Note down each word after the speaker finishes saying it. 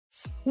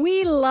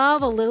We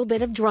love a little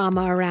bit of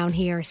drama around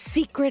here.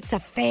 Secrets,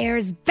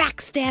 affairs,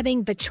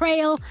 backstabbing,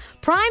 betrayal.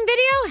 Prime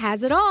Video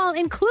has it all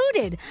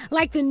included,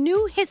 like the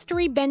new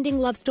history-bending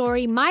love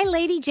story, My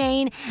Lady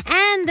Jane,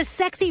 and the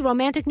sexy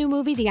romantic new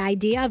movie, The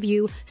Idea of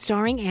You,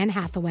 starring Anne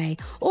Hathaway.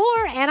 Or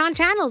add-on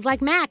channels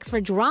like Max for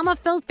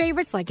drama-filled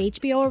favorites like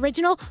HBO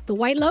original, The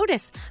White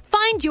Lotus.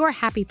 Find your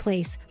happy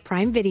place.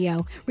 Prime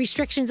Video.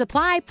 Restrictions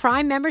apply.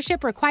 Prime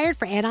membership required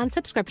for add-on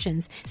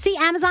subscriptions. See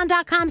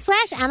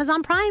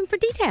Amazon.com/Amazon Prime for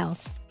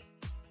details.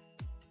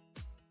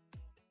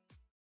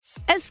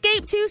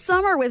 Escape to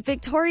summer with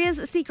Victoria's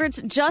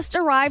Secret's just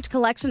arrived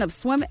collection of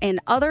swim and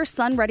other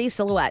sun-ready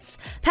silhouettes.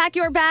 Pack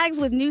your bags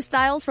with new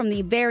styles from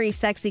the Very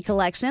Sexy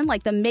collection,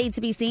 like the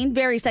made-to-be-seen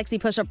Very Sexy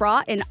push-up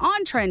bra in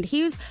on-trend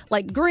hues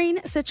like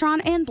green,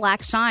 citron, and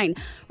black shine.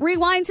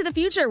 Rewind to the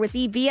future with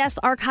the VS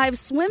Archive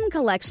swim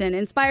collection,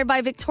 inspired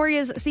by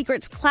Victoria's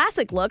Secret's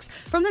classic looks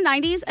from the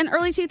 90s and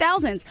early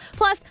 2000s.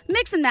 Plus,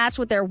 mix and match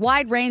with their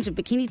wide range of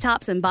bikini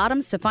tops and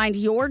bottoms to find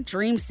your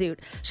dream suit.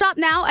 Shop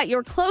now at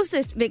your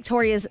closest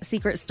Victoria's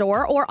Secret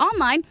store or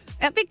online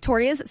at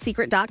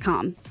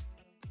victoriassecret.com.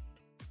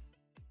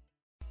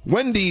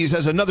 Wendy's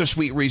has another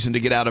sweet reason to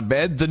get out of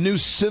bed, the new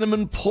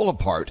Cinnamon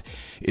Pull-Apart.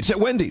 It's at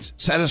Wendy's,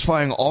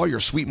 satisfying all your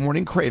sweet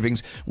morning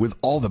cravings with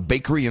all the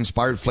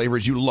bakery-inspired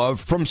flavors you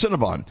love from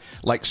Cinnabon,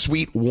 like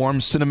sweet,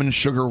 warm cinnamon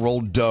sugar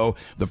rolled dough,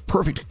 the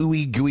perfect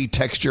ooey gooey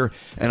texture,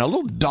 and a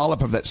little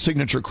dollop of that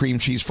signature cream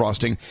cheese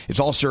frosting. It's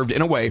all served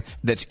in a way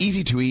that's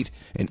easy to eat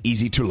and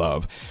easy to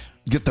love.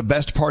 Get the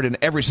best part in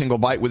every single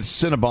bite with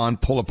Cinnabon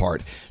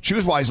Pull-Apart.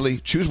 Choose wisely.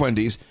 Choose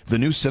Wendy's, the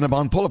new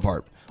Cinnabon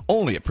Pull-Apart.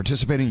 Only at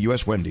participating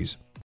U.S. Wendy's.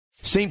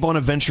 St.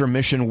 Bonaventure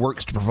Mission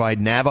works to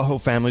provide Navajo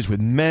families with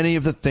many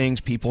of the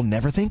things people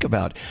never think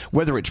about.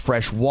 Whether it's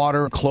fresh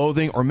water,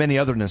 clothing, or many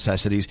other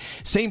necessities,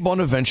 St.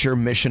 Bonaventure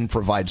Mission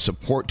provides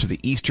support to the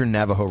Eastern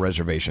Navajo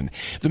Reservation.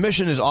 The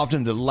mission is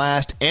often the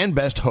last and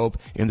best hope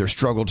in their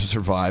struggle to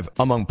survive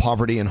among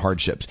poverty and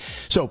hardships.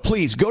 So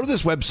please go to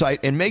this website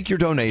and make your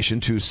donation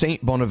to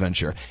St.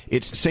 Bonaventure.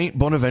 It's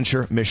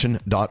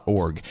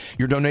stbonaventuremission.org.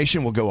 Your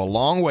donation will go a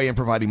long way in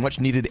providing much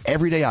needed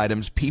everyday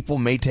items people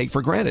may take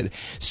for granted.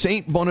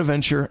 stbonaventuremission.org.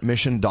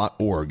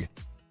 Today's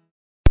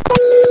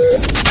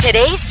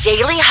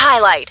daily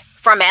highlight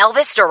from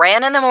Elvis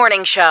Duran in the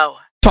Morning Show.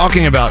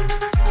 Talking about,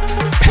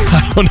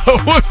 I don't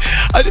know.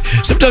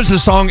 Sometimes the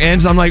song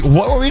ends. I'm like,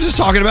 what were we just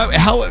talking about?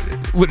 How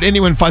would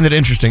anyone find that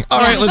interesting?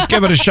 All right, let's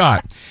give it a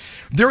shot.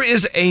 There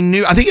is a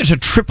new, I think it's a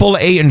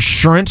AAA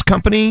insurance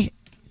company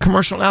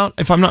commercial out,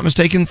 if I'm not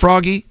mistaken,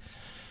 Froggy.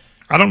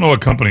 I don't know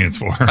what company it's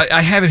for.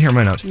 I have it here in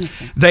my notes.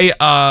 They,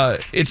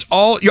 it's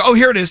all, oh,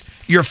 here it is.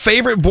 Your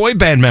favorite boy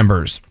band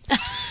members.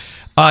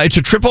 It's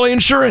a AAA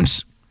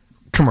insurance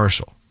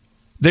commercial.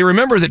 They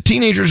remember that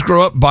teenagers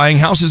grow up buying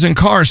houses and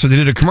cars, so they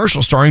did a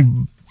commercial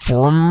starring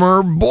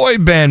former boy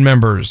band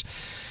members.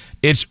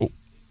 It's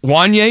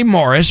Wanya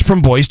Morris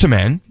from Boyz II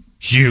Men,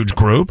 huge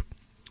group.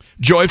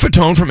 Joey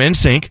Fatone from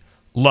NSYNC,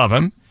 love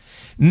him.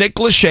 Nick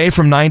Lachey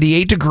from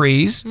 98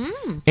 Degrees,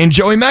 and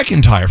Joey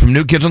McIntyre from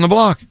New Kids on the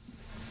Block.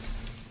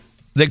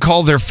 They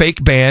call their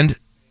fake band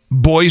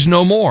Boys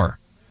No More.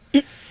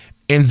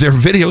 And their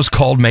video's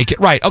called Make It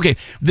Right. Okay,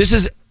 this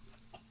is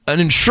an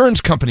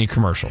insurance company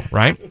commercial,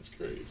 right? That's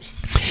great.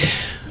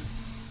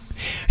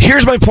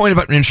 Here's my point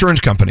about insurance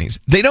companies.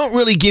 They don't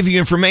really give you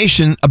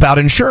information about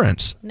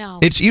insurance. No.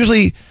 It's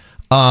usually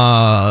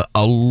like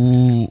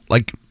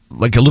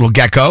a little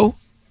gecko.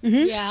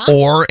 Mm-hmm. Yeah.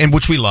 Or, and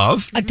which we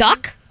love. A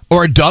duck?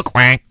 Or a duck.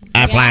 Quack,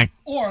 flank.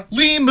 Or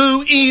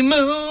Limu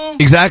Emu.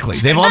 Exactly.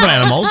 They have all the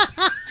animals.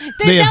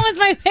 That was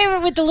my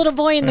favorite with the little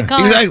boy in the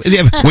car.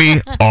 Exactly.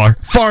 We are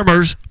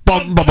farmers.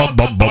 Bum, bum, bum,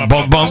 bum, bum,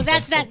 bum, bum. Oh,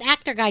 that's that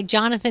actor guy,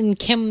 Jonathan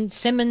Kim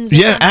Simmons.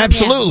 Yeah,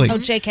 absolutely. Oh,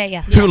 JK,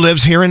 yeah. Who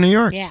lives here in New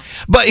York. Yeah.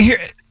 But here,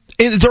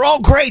 they're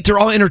all great. They're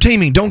all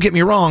entertaining. Don't get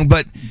me wrong.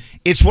 But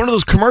it's one of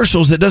those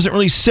commercials that doesn't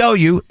really sell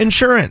you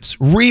insurance.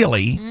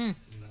 Really.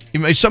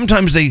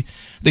 Sometimes they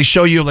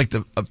show you like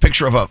a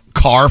picture of a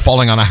car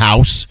falling on a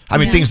house. I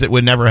mean, things that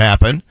would never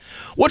happen.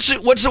 What's the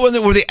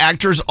one where the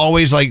actor's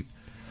always like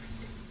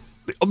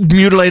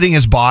mutilating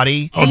his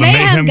body? Oh, the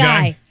Mayhem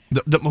guy.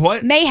 The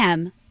what?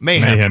 Mayhem.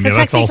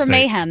 Protecting from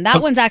Mayhem.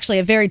 That one's actually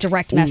a very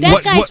direct message.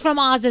 That guy's from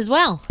Oz as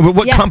well.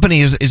 What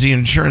company is the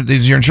insurance?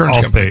 Is your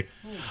insurance company?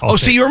 Allstate.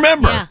 See, you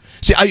remember. Yeah.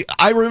 See,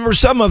 I remember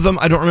some of them.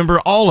 I don't remember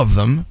all of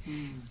them.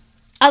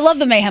 I love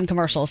the Mayhem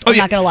commercials. I'm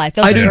not going to lie.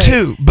 Those I are do great.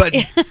 too. But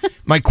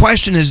my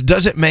question is,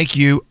 does it make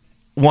you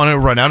want to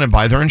run out and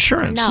buy their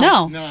insurance?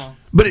 No.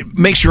 But it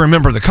makes you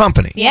remember the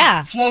company.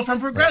 Yeah. Flo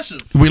from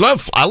Progressive.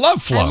 I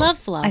love Flo. I love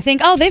Flo. I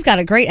think, they've got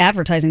a great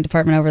advertising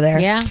department over there.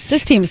 Yeah.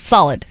 This team's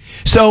solid.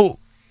 So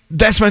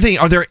that's my thing.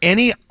 Are there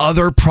any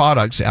other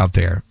products out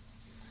there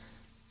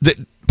that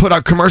put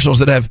out commercials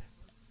that have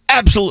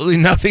absolutely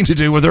nothing to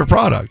do with their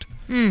product?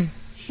 I'll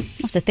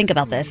have to think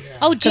about this.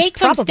 Oh, Jake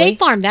from State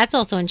Farm. That's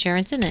also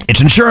insurance, isn't it?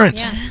 It's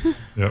insurance. Yeah.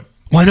 Yep.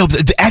 Well, I know.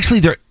 Actually,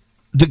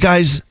 the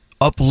guy's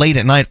up late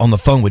at night on the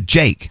phone with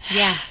Jake.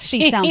 Yes.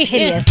 She sounds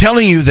hideous.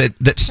 Telling you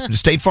that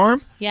State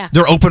Farm, Yeah.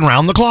 They're open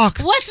round the clock.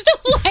 What's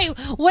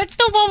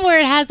the one where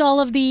it has all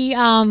of the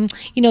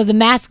the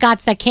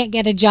mascots that can't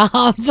get a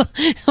job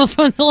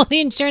from all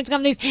the insurance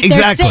companies? Exactly.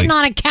 They're sitting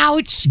on a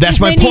couch. That's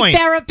my they point. Need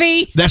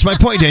therapy. That's my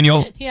point,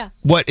 Daniel. Yeah.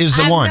 What is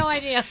the one? I have no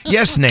idea.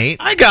 Yes, Nate.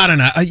 I got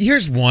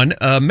here's one.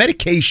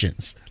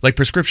 Medications, like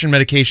prescription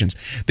medications.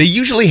 They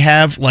usually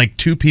have like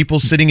two people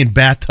sitting in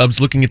bathtubs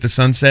looking at the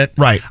sunset.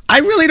 Right. I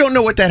really don't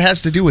know what that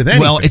has to do with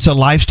anything. Well, it's a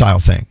lifestyle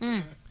thing.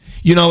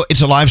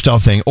 It's a lifestyle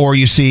thing. Or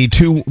you see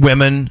two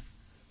women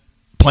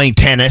playing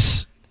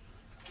tennis.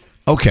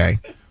 Okay.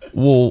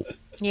 Well,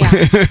 Yeah.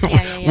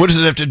 what does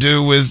it have to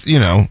do with,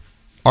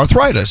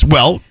 arthritis?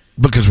 Well,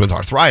 because with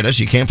arthritis,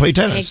 you can't play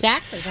tennis.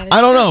 Exactly.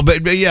 I don't know,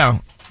 but yeah.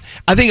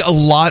 I think a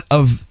lot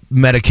of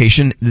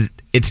medication,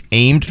 it's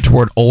aimed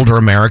toward older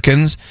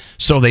Americans.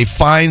 So they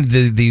find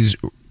these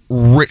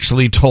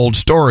richly told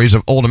stories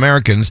of old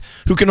Americans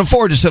who can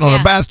afford to sit on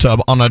a bathtub,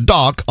 on a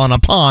dock, on a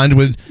pond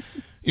with,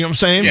 you know what I'm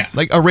saying? Yeah.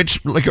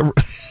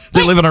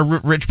 They live in a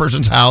rich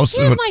person's house.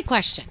 Here's my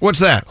question. What's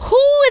that? Who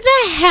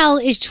the hell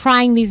is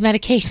trying these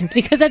medications?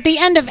 Because at the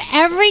end of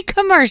every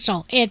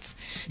commercial, it's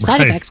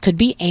side effects could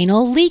be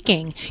anal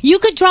leaking. You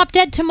could drop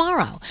dead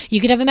tomorrow. You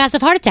could have a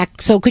massive heart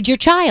attack. So could your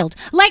child.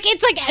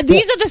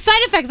 These are the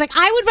side effects. Like,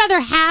 I would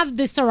rather have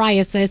the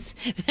psoriasis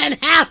than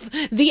have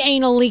the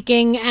anal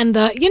leaking and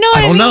the, you know what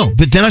I mean? I don't know.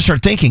 But then I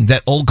start thinking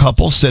that old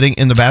couple sitting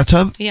in the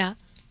bathtub, Yeah.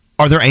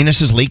 are their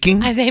anuses leaking?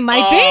 They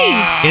might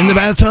be. In the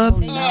bathtub?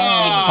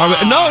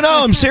 No,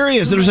 I'm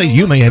serious. They're saying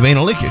you may have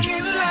anal leakage.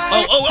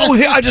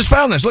 Here, I just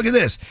found this. Look at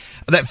this.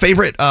 That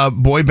favorite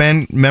boy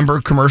band member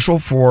commercial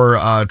for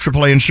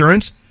AAA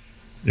Insurance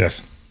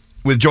Yes.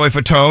 with Joy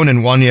Fatone and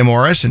Wanya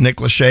Morris and Nick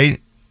Lachey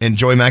and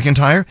Joy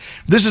McIntyre.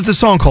 This is the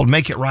song called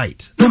Make It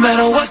Right. No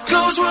matter what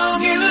goes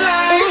wrong in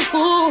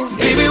life,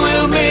 baby,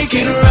 we'll make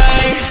it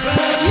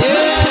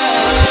right.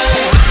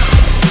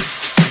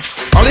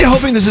 Are they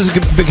hoping this is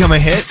going to become a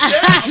hit?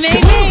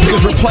 Maybe.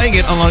 Because we're playing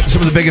it on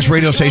some of the biggest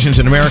radio stations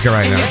in America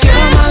right now. Get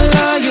my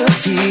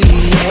loyalty,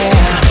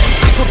 yeah.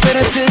 'Cause we're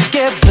better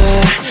together,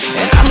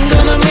 and I'm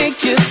gonna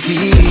make you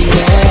see,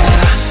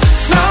 yeah.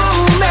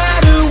 No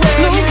matter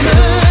where you go,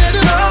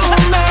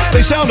 no matter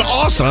They sound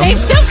awesome. They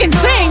still can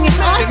sing. It's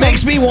awesome. It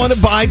makes me want to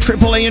buy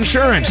AAA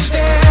insurance.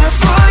 there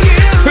for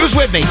you. Who's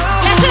with me?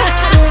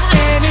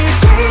 Any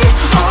day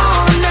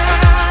or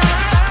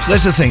night. So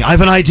that's the thing. I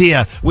have an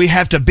idea. We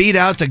have to beat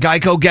out the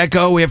Geico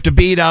Gecko. We have to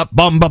beat out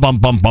bum bum bum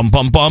bum bum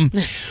bum bum.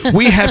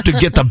 We have to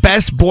get the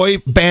best boy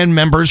band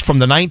members from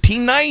the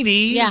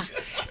 1990s. Yeah.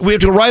 We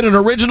have to write an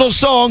original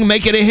song,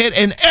 make it a hit,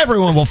 and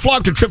everyone will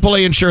flock to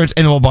AAA insurance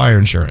and they'll buy our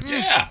insurance.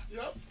 yeah.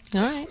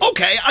 All right.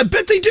 Okay, I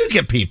bet they do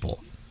get people.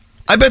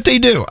 I bet they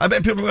do. I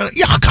bet people are going to,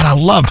 yeah, God, I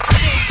love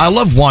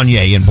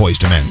Wanya and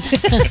Boyz II Men.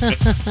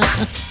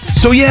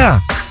 So yeah,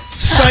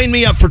 sign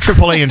me up for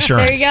AAA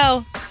insurance. There you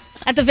go.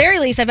 At the very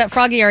least, I bet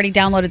Froggy already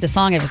downloaded the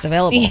song if it's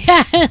available.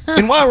 Yeah.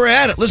 And while we're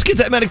at it, let's get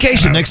that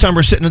medication. Next time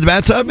we're sitting in the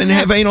bathtub and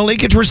have anal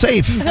leakage, we're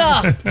safe.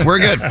 We're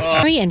good.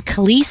 And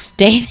Khalees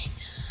dating.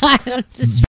 I don't just